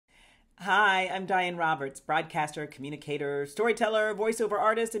Hi, I'm Diane Roberts, broadcaster, communicator, storyteller, voiceover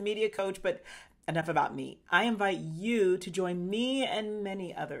artist, and media coach, but enough about me. I invite you to join me and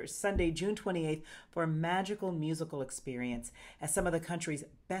many others Sunday, June 28th for a magical musical experience as some of the country's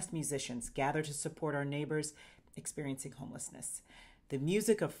best musicians gather to support our neighbors experiencing homelessness. The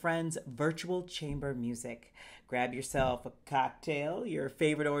music of friends, virtual chamber music. Grab yourself a cocktail, your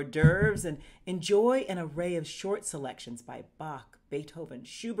favorite hors d'oeuvres, and enjoy an array of short selections by Bach, Beethoven,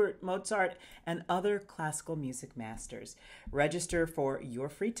 Schubert, Mozart, and other classical music masters. Register for your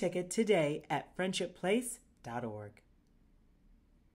free ticket today at friendshipplace.org.